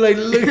 dude, like,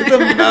 look at the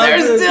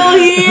mountains. They're still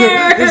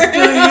here. They're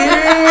still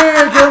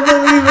here. Can't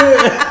believe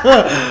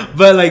it.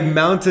 But, like,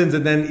 mountains,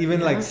 and then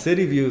even, like,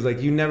 city views. Like,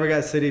 you never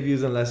got city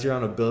views unless you're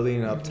on a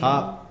building up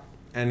top.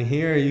 And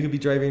here, you could be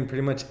driving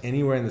pretty much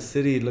anywhere in the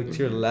city. Look to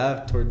your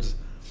left towards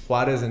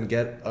Juarez and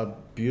get a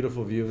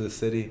beautiful view of the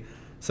city.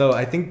 So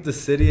I think the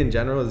city in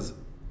general is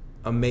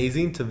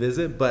amazing to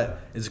visit, but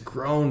it's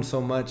grown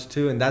so much,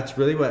 too. And that's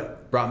really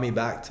what brought me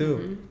back,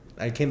 too.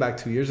 I came back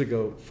 2 years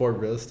ago for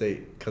real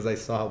estate because I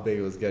saw how big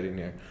it was getting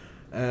here.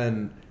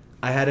 And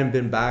I hadn't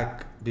been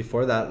back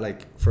before that,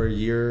 like, for a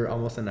year,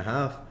 almost and a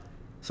half.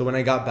 So when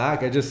I got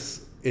back, it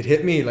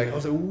hit me. Like, I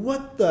was like,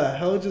 what the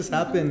hell just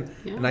happened?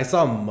 Yeah. And I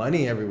saw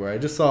money everywhere. I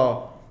just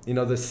saw,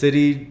 the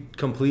city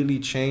completely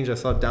change. I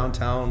saw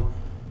downtown,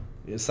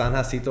 San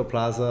Jacinto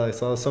Plaza. I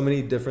saw so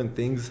many different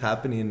things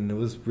happening. And it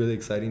was really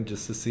exciting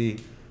just to see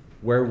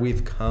where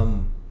we've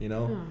come,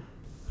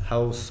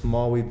 how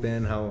small we've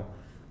been, how...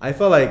 I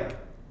felt like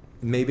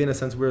maybe in a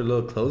sense we were a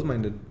little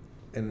closed-minded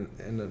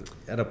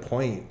at a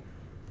point.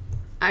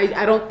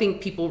 I don't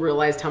think people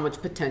realized how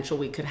much potential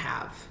we could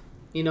have.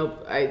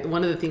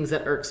 One of the things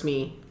that irks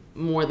me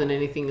more than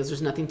anything is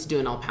there's nothing to do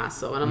in El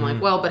Paso. And I'm like,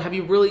 well, but have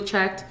you really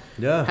checked?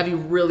 Yeah. Have you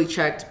really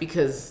checked?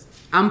 Because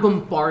I'm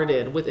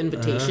bombarded with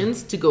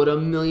invitations to go to a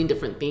million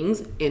different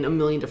things in a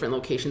million different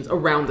locations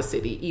around the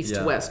city,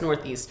 east, west,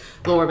 northeast,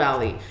 lower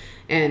valley.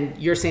 And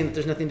you're saying that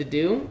there's nothing to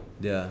do?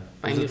 Yeah.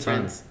 Find new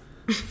friends.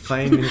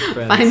 Find new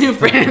friends. Find new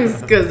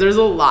friends, because there's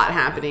a lot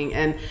happening.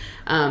 And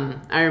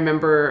I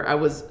remember I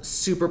was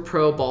super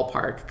pro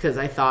ballpark because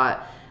I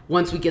thought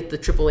once we get the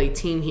AAA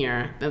team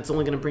here, that's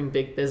only going to bring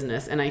big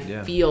business. And I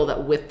feel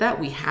that with that,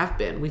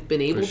 we've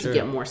been able to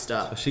get more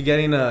stuff. She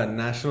getting a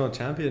national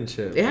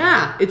championship.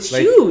 Yeah, it's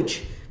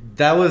huge.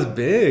 That was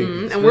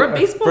big. And we're a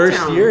baseball first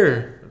town.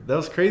 Year. That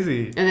was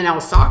crazy. And then our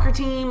soccer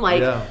team,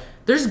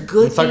 there's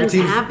good things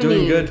happening.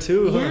 Doing good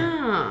too.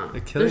 Yeah,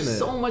 they're killing there's it.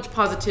 So much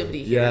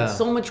positivity here. Yeah,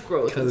 so much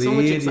growth. And so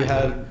much excitement. You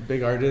had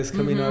big artists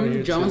coming out of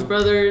here. Jones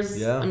Brothers.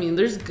 Yeah, I mean,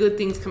 there's good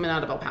things coming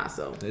out of El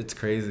Paso. It's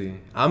crazy.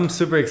 I'm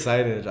super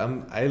excited.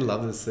 I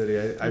love this city.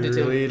 I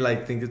really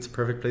think it's a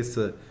perfect place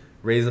to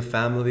raise a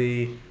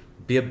family,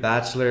 be a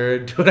bachelor,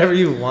 do whatever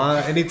you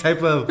want. Any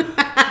type of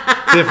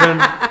different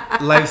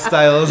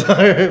lifestyles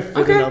are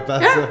fit in El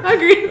Paso. Yeah, I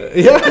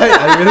agree. Yeah,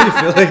 I really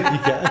feel like you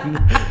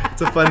can.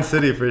 It's a fun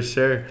city for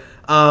sure.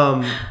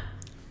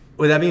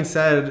 With that being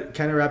said,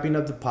 kind of wrapping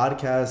up the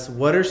podcast,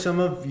 what are some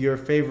of your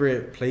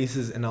favorite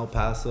places in El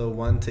Paso?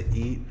 One, to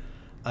eat.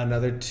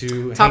 Another,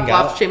 to hang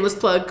out. Topgolf, shameless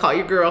plug, call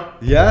your girl.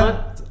 Yeah?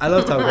 What? I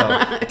love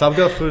Topgolf.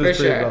 Topgolf food is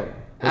pretty dope.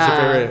 What's your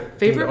favorite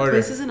Favorite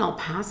places in El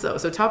Paso?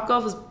 So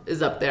Topgolf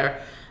is up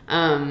there.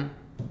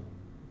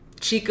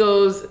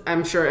 Chico's,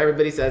 I'm sure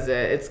everybody says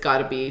it. It's got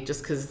to be,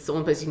 just because it's the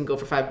only place you can go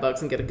for $5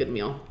 and get a good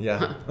meal.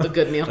 Yeah. A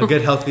good meal. A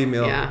good healthy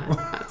meal. Yeah.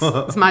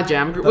 It's my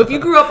jam. If you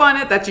grew up on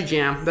it, that's your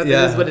jam. That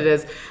is what it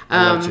is.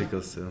 I love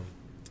Chico's too.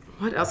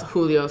 What else?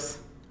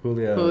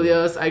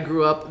 Julio's. I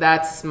grew up.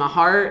 That's my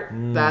heart.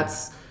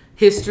 That's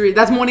history.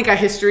 That's Monica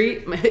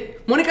history.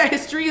 Monica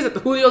history is at the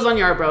Julio's on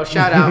Yarborough.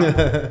 Shout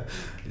out.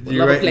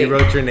 You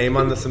wrote your name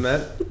on the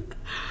cement?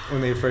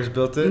 when they first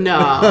built it?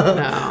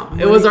 No.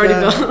 It was already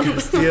built.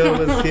 Castillo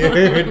was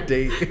here.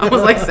 Date. I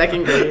was like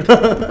second grade.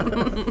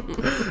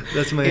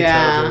 That's my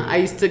childhood. I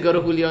used to go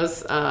to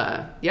Julio's.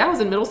 I was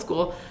in middle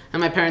school, and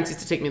my parents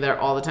used to take me there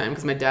all the time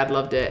because my dad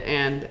loved it.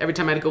 And every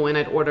time I'd go in,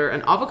 I'd order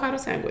an avocado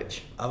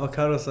sandwich.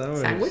 Avocado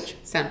sandwich.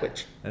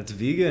 Sandwich. That's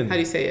vegan. How do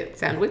you say it?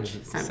 Sandwich.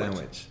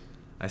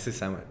 I say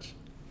sandwich.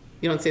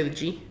 You don't say the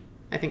G?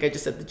 I think I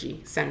just said the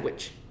G.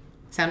 Sandwich.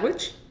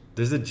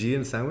 There's a G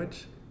in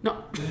sandwich?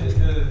 No. The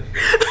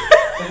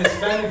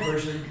Hispanic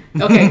version.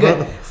 Okay,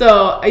 good.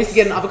 So I used to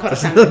get an avocado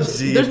sandwich.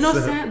 G, There's no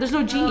so- there's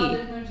no G. No,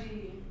 there's no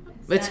G.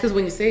 It's because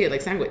when you say it,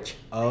 like sandwich.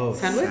 Oh,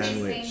 Sandwich?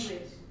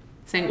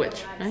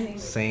 Sandwich, right?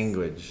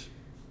 Sandwich.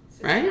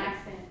 Right?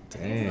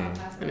 Dang.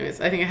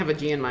 Anyways, I think I have a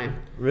G in mine.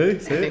 Really? I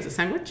Say think it? it's a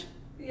sandwich.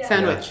 Yeah.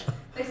 Sandwich.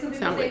 Like some people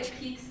Sandwich. say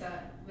pizza,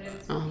 but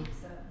it's Oh.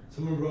 pizza.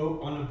 Someone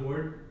wrote on a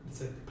board, it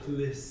said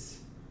Pliss.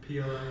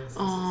 P-L-I-S.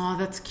 Oh,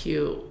 that's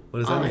cute. What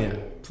does that mean?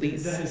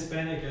 Please. The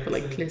Hispanic But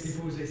like accent. Pliss.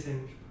 People who say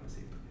sandwich probably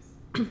say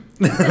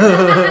Pliss.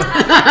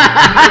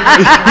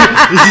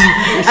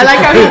 I like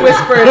how he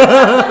whispered.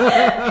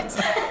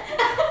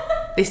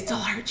 They still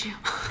hurt you.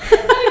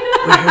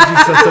 We heard you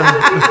said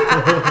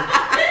something.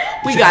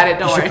 We got it.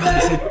 Don't worry.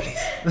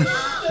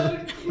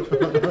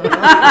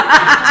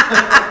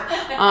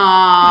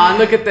 Aw,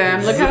 look at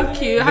them. Look how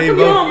cute. How They come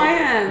you both- don't want my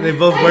hand? They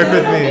both work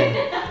with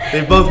me.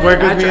 They both work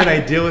with me, and I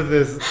deal with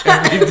this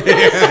every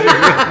day.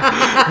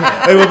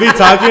 Like we'll be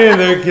talking and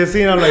they're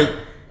kissing. And I'm like,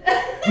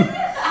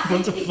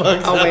 what the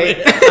fuck? Oh wait.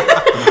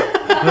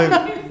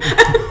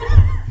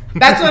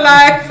 Bachelor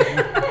life.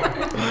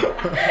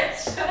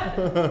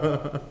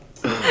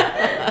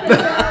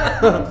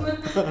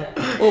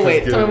 Oh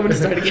wait, tell me when to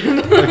start again.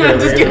 I'm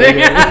just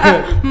kidding.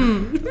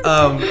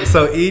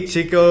 So eat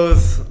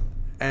Chico's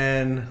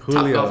and Julio's.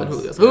 Top Golf and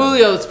Julio's.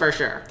 Julio's for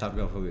sure. Top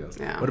Golf, Julio's.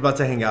 Yeah. What about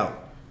to hang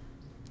out?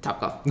 Top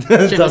Golf.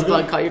 Shameless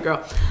plug. Call your girl.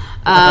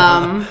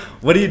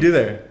 What do you do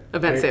there?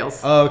 Event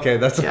sales. Oh, okay.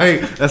 That's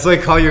why I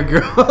call your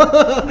girl.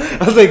 I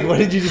was like, what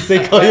did you just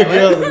say? Call your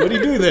girl. I was like, what do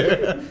you do there?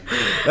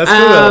 That's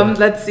cool. Though.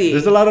 Let's see.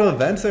 There's a lot of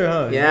events there,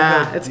 huh?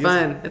 Yeah, it's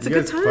fun. It's a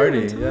good time.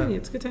 Party. I'm telling you, Yeah.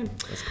 it's a good time.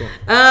 That's cool.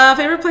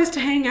 Favorite place to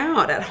hang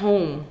out? At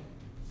home.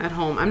 At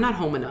home. I'm not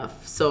home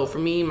enough. So for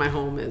me, my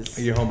home is...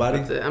 Are you a homebody?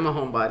 That's it. I'm a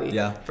homebody.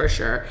 Yeah. For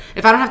sure.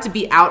 If I don't have to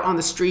be out on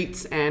the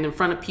streets and in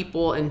front of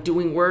people and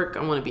doing work,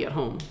 I want to be at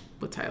home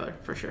with Tyler,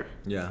 for sure.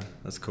 Yeah,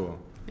 that's cool.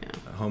 Yeah.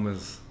 Home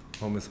is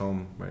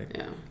home, right?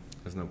 Yeah.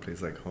 There's no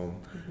place like home.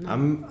 No.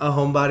 I'm a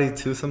homebody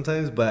too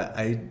sometimes, but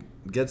I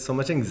get so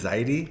much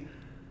anxiety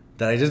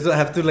that I just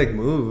have to like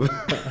move.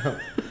 I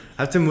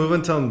have to move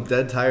until I'm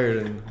dead tired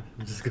and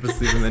I'm just gonna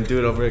sleep and then do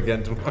it over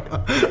again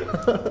tomorrow.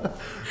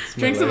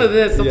 Drink some of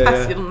this.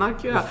 It'll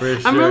knock you out. For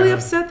I'm really sure.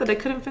 upset that I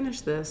couldn't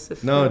finish this.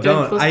 If No, we're getting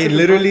don't. close I to the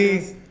literally,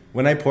 podcast.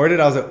 when I poured it,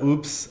 I was like,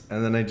 oops,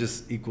 and then I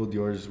just equaled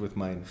yours with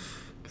mine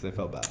because I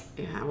felt bad.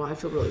 Yeah, well, I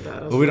feel really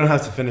bad. But we don't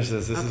have to finish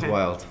this. This is Okay.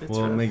 wild. It's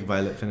We'll rough. make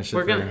Violet finish it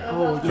We're gonna.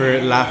 Oh,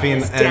 for laughing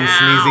yes, and down.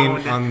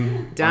 sneezing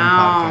on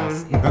Down.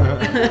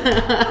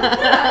 podcast.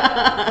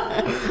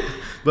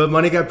 But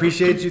Monica, I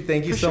appreciate you.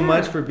 Thank you For so sure.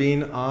 much for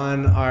being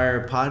on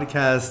our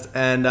podcast,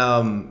 and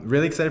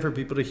really excited for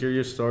people to hear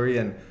your story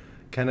and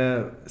kind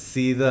of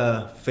see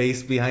the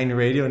face behind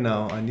radio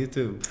now on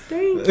YouTube.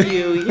 Thank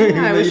you. Even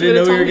Yeah, though I you wish you didn't would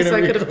have know we were told me so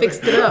gonna I could have record.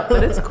 fixed it up,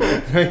 but it's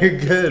cool. No, you're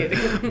good.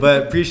 kidding.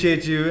 But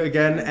appreciate you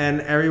again.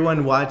 And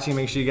everyone watching,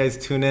 make sure you guys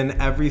tune in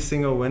every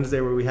single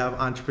Wednesday where we have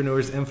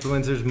entrepreneurs,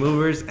 influencers,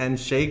 movers, and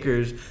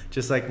shakers,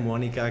 just like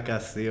Monica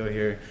Castillo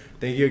here.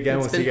 Thank you again.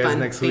 It's We'll see you been guys fun.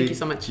 next Thank week. you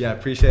so much. Yeah,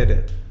 appreciate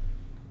it.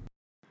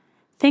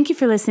 Thank you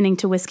for listening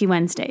to Whiskey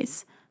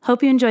Wednesdays.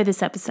 Hope you enjoyed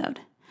this episode.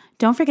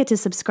 Don't forget to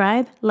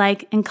subscribe,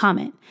 like, and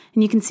comment.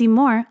 And you can see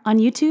more on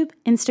YouTube,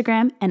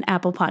 Instagram, and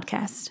Apple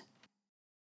Podcast.